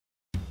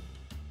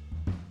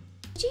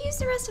Did you use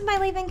the rest of my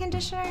leave-in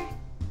conditioner?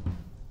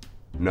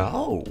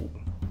 No.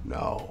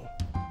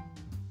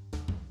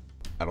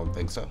 I don't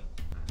think so.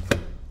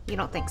 You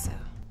don't think so?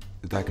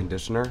 Is that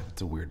conditioner?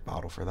 It's a weird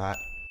bottle for that.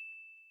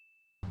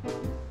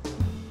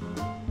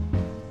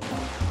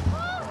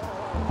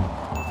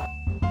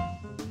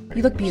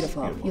 You look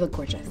beautiful. You look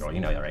gorgeous. Girl, you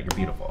know that, right? You're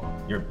beautiful.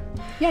 You're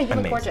Yeah, you look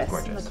amazing,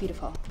 gorgeous. You look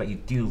beautiful. But you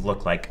do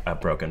look like a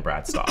broken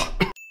Bratz doll.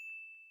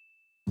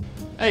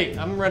 Hey,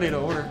 I'm ready to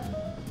order.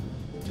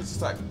 Just a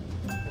sec.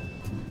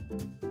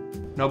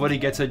 Nobody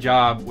gets a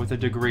job with a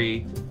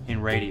degree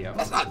in radio.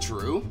 That's not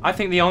true. I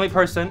think the only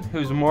person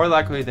who's more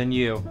likely than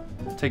you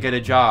to get a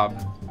job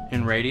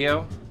in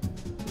radio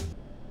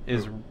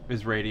is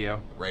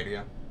radio.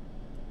 Radio?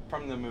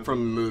 From the movie. From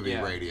the movie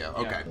Yeah. Radio.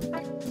 Yeah. Okay.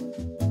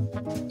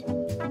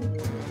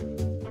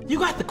 You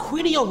got the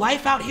queen of your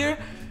life out here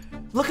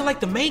looking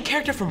like the main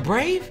character from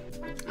Brave?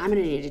 I'm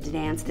gonna need to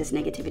dance this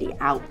negativity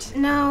out.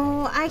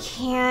 No, I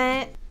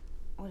can't.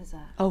 What is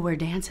that? Oh, we're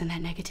dancing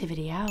that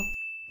negativity out.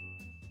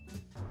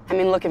 I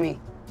mean, look at me.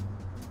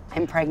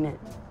 I'm pregnant.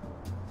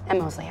 I'm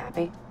mostly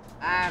happy.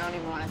 I don't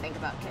even want to think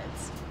about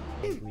kids.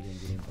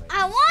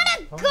 I want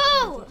to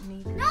go!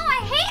 No,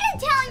 I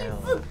hated telling you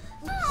food.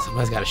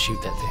 Somebody's gotta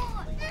shoot that thing.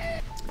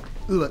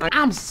 Look,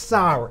 I'm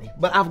sorry,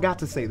 but I've got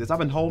to say this. I've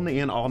been holding it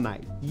in all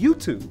night. You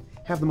two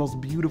have the most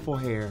beautiful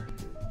hair.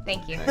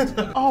 Thank you.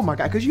 Oh my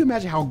God, could you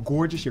imagine how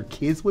gorgeous your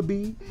kids would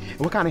be? And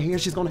what kind of hair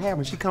she's gonna have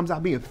when she comes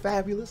out being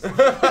fabulous?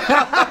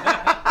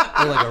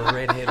 You're like a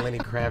redhead Lenny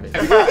Kravitz.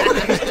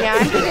 Yeah,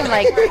 I'm thinking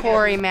like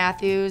Corey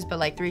Matthews, but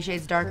like 3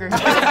 shades darker.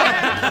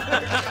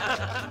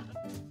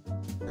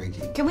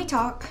 Frankie, Can we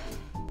talk?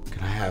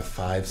 can I have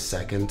 5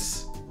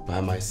 seconds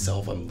by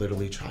myself? I'm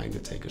literally trying to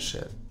take a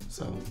shit,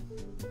 so.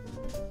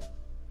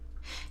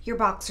 Your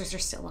boxers are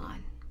still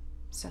on,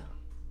 so.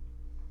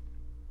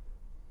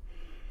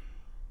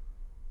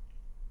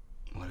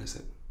 What is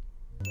it?